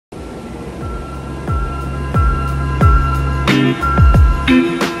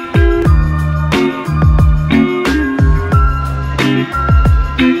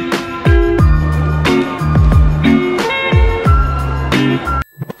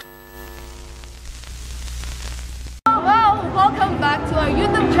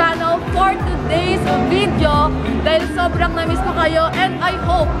today's video dahil sobrang na-miss ko kayo and I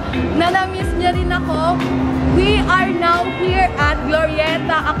hope na na-miss niya rin ako. We are now here at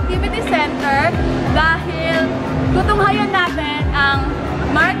Glorieta Activity Center dahil tutunghayan natin ang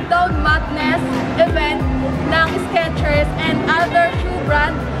Markdown Madness event ng Skechers and other shoe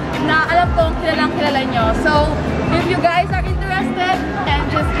brand na alam kong kilalang-kilala nyo. So, if you guys are interested, and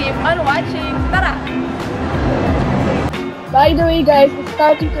just keep on watching. Tara! By the way guys,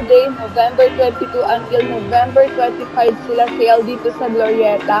 starting today, November 22 until November 25 sila sale dito sa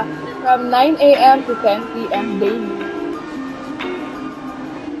Glorieta from 9 AM to 10 PM daily.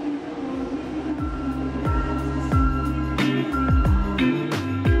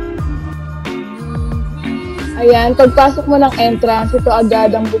 Ayan, pagpasok mo ng entrance, ito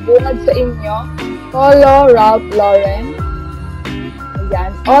agad ang bubungad sa inyo. Polo Ralph Lauren.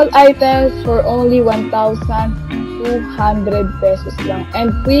 Ayan, all items for only 1,200 pesos lang.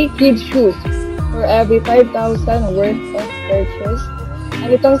 And free kids shoes for every 5,000 worth of purchase.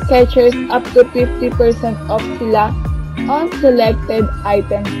 And itong Skechers, up to 50% off sila on selected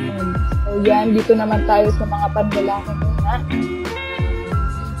items only. So yan, dito naman tayo sa mga panlalaki muna.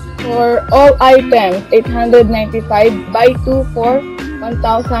 For all items, 895, buy 2 for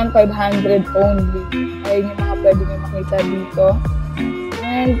 1,500 only. Ayun yung mga pwede nyo makita dito.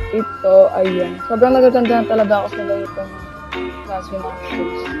 And ito, ayan. Sobrang natatandaan talaga ako sa ganitong klase ng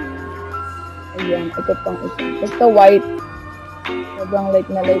shoes. Ayan, ito pang isa. Basta white. Sobrang like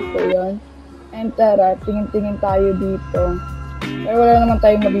na like ko yun. And tara, tingin-tingin tayo dito. Pero wala naman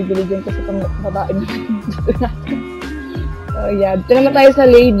tayong mabibili dyan kasi pang babae naman dito natin. So, yeah. Dito naman tayo sa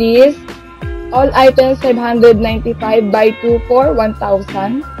ladies. All items, 595. Buy 2 for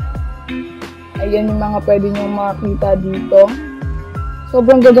 1,000. Ayan yung mga pwede nyo makita dito.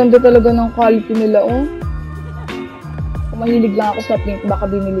 Sobrang gaganda talaga ng quality nila, oh. Kung mahilig lang ako sa pink, baka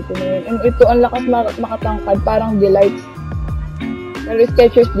binili ko na yun. And ito, ang lakas makatangkad. Parang delights. Pero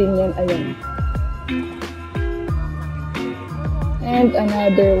Skechers din yan. Ayan. And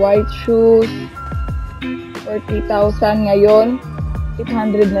another white shoes. 40,000 ngayon,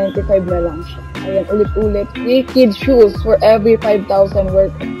 895 na lang siya. Ayan, ulit-ulit. Free kids shoes for every 5,000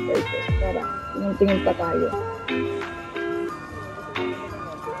 worth of purchase. Tara, tingin pa tayo.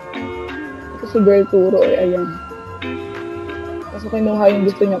 Ito si Girl Turo, ayan. Kaso kinuha yung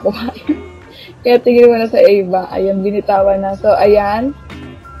gusto niya kumain. Kaya tingin mo na sa Ava. Ayan, binitawan na. So, ayan.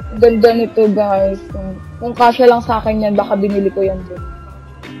 Ganda nito, guys. Kung kasya lang sa akin yan, baka binili ko yan din.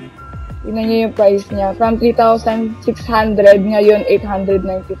 Tingnan nyo yung price niya. From 3,600, ngayon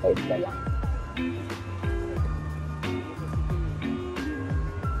 895 na lang.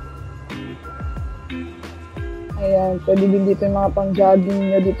 Ayan, pwede din dito yung mga pang-jogging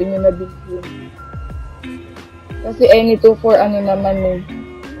nyo. Dito nyo nabigyan. Kasi any 2 for ano naman eh.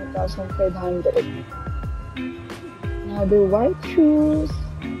 1,500. Another white shoes.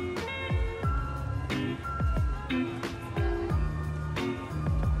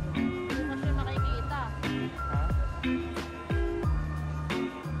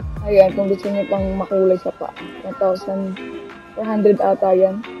 Ayan, kung gusto niyo pang makulay sa pa. 1,400 ata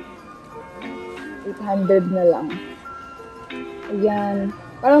yan. 800 na lang. Ayan.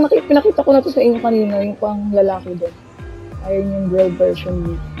 Parang pinakita ko na to sa inyo kanina, yung pang lalaki doon. Ayan yung girl version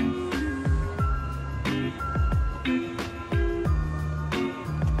niya.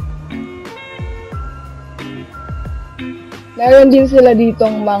 Meron din sila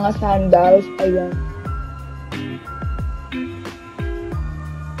ditong mga sandals. Ayan.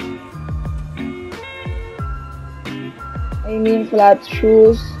 I mean, flat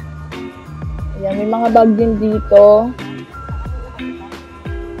shoes. Ayan, may mga bag din dito.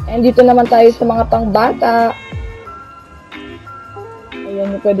 And dito naman tayo sa mga pangbata.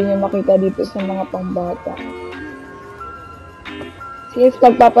 Ayan, yung pwede nyo makita dito sa mga pangbata. Since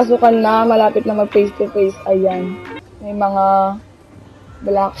pagpapasukan na, malapit na mag face to face, ayan. May mga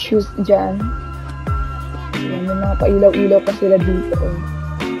black shoes dyan. Ayan, may mga pailaw-ilaw pa sila dito.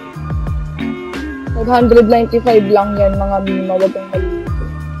 595 lang yan, mga mima. Huwag kang malito.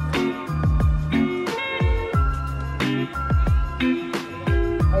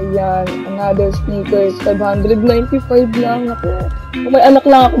 Ayan, another sneakers. 595 lang. Ako. Kung may anak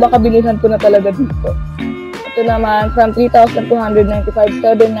lang ako, baka bilihan ko na talaga dito. Ito naman, from 3,295,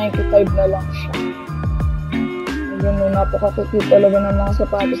 795 na lang siya. Ayan, napaka-cute talaga ng mga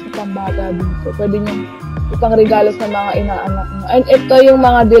sapatos na pambata dito. Pwede nyo ipang regalo sa mga inaanak nyo. And ito yung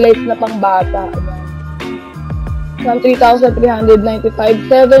mga delights na pangbata. Ayan. From 3,395,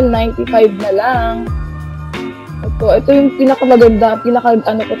 795 na lang. Ito yung pinakamaganda,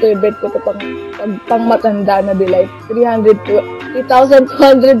 ano ko to, bet ko to pang matanda na delight. 3,295,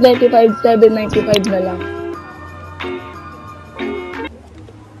 795 na lang.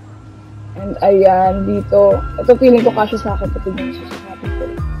 And ayan, dito, ito feeling ko kasya sa akin, ito yung susasapin ko.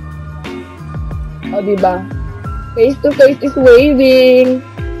 O, diba? Face to face is waving.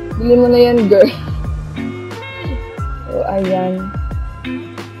 Bili mo na yan, girl. So, ayan.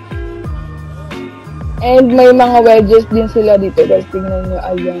 And may mga wedges din sila dito, guys. Tingnan nyo,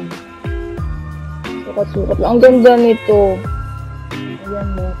 ayan. Sukat-sukat lang. Ang ganda nito. Ayan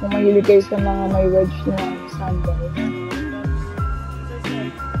mo, kung mahilig kayo sa mga may wedge na sandals.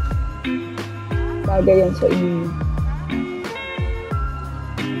 Bagay yan sa inyo.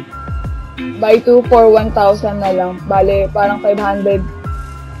 Buy 2 for 1,000 na lang. Bale, parang 500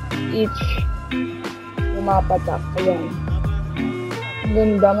 each. Pumapatak. Ayan. Ang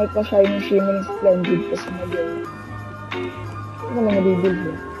ganda. May pa-shiny, shimmering, splendid pa sa magayon. Ito naman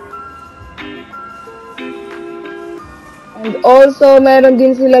nabibili. And also, meron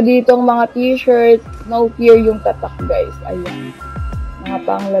din sila ditong mga t-shirts. No fear yung tatak, guys. Ayan. Mga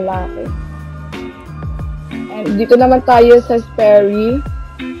pang lalaki. And dito naman tayo sa Sperry.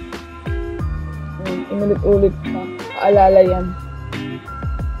 Inulit-ulit pa. Paalala yan.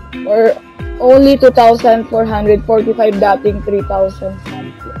 For only 2,445, dating 3,000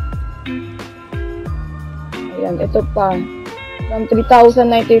 something. Ayan, ito pa. From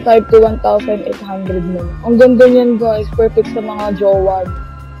 3,095 to 1,800 na. Ang ganda niyan, guys. Perfect sa mga jowa.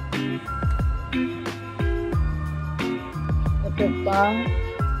 Ito pa.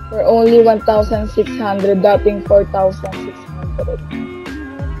 For only 1,600, dating 4,600.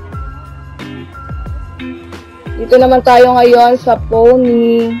 Dito naman tayo ngayon sa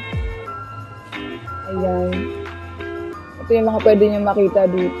pony. Ayan. Ito yung mga pwede nyo makita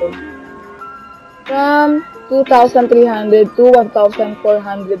dito. From 2,300 to 1,400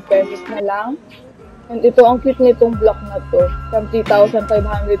 pesos na lang. And ito ang cute nitong block na to. From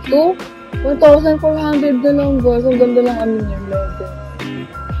 3,500 to 1,400 na lang, guys. Ang ganda ng ano niya, leather.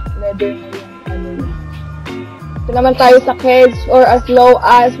 Leather na yung ano niya. Ito naman tayo sa kids or as low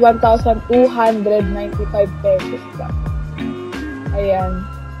as 1,295 pesos lang. Ayan.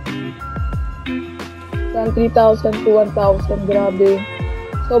 From 3,000 to 1,000. Grabe.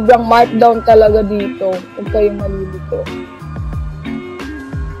 Sobrang markdown talaga dito. Huwag kayong malilito.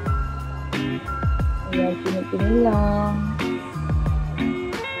 Ayan, pinitingin lang.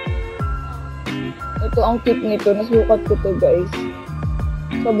 Ito ang cute nito. Nasukat ko to, guys.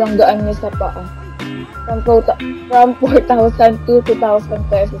 Sobrang gaan niya sa paa. From 4,000 to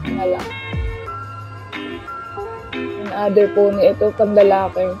 2,000 pesos na lang. Another pony. Ito,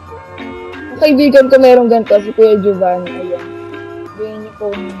 pandalaki. Ang kaibigan ko merong ganito, si Kuya Jovan. Ayan. Ganyan yung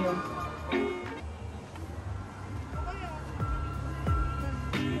pony niya.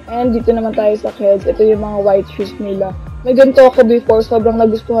 And dito naman tayo sa kids. Ito yung mga white shoes nila. May ganito ako before. Sobrang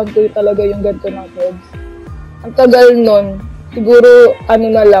nagustuhan ko talaga yung ganito ng kids. Ang tagal nun. Siguro, ano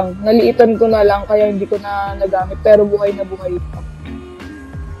na lang. Naliitan ko na lang. Kaya hindi ko na nagamit. Pero buhay na buhay pa.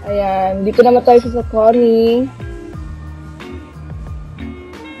 Ayan. Dito naman tayo sa Connie.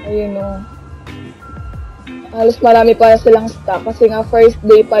 Ayun o. Halos marami pa silang stock. Kasi nga first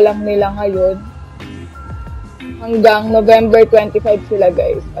day pa lang nila ngayon. Hanggang November 25 sila,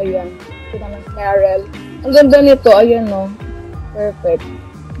 guys. Ayan. Ito naman Carol. Ang ganda nito. Ayan o. Perfect.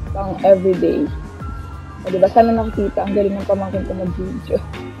 Pang everyday. O, diba? Sana nakikita. Ang galing ng pamangkin ko mag-video.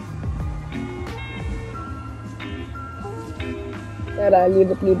 Tara,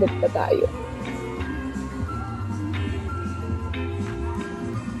 libot-libot pa tayo.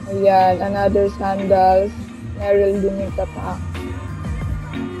 Ayan. Another sandals. Meryl din yung tapak.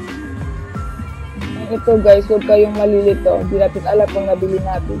 Ito, guys, huwag kayong malilito. Hindi natin alam kung nabili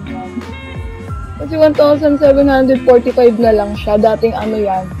natin yan. Kasi 1,745 na lang siya. Dating ano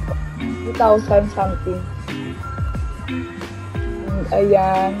yan, 2,000 something. And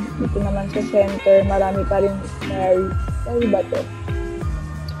ayan, dito naman sa center, marami pa rin Mary. Mary ba to?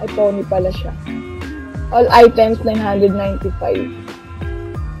 Ay, pony pala siya. All items, 995.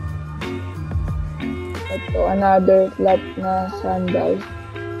 Ito, another flat na sandals.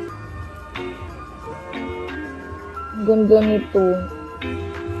 Ang ganda nito.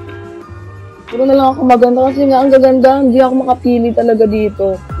 Puro na lang ako maganda kasi nga ang gaganda. Hindi ako makapili talaga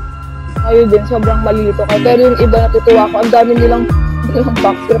dito. Ayun din, sobrang malilito ka. Pero yung iba natutuwa ko, ang dami nilang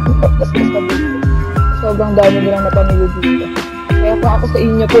backstrap na dito. Sobrang dami nilang napamili dito. Kaya kung ako sa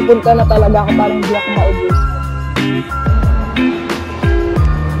inyo, pupunta na talaga ako parang hindi ako maubos.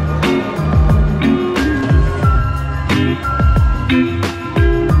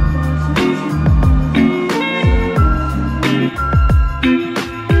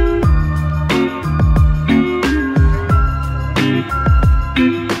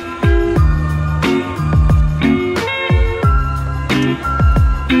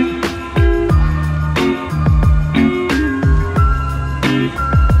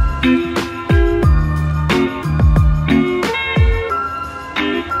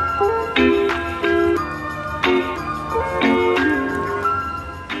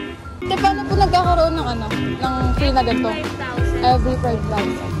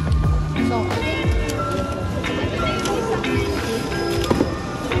 So, okay.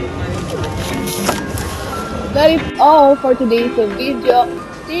 That is all for today's video.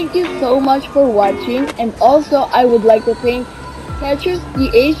 Thank you so much for watching, and also I would like to thank Catchers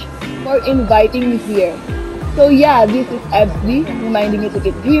PH for inviting me here. So yeah, this is FD reminding you to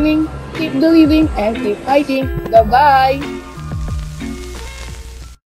keep dreaming, keep believing, and keep fighting. Bye-bye!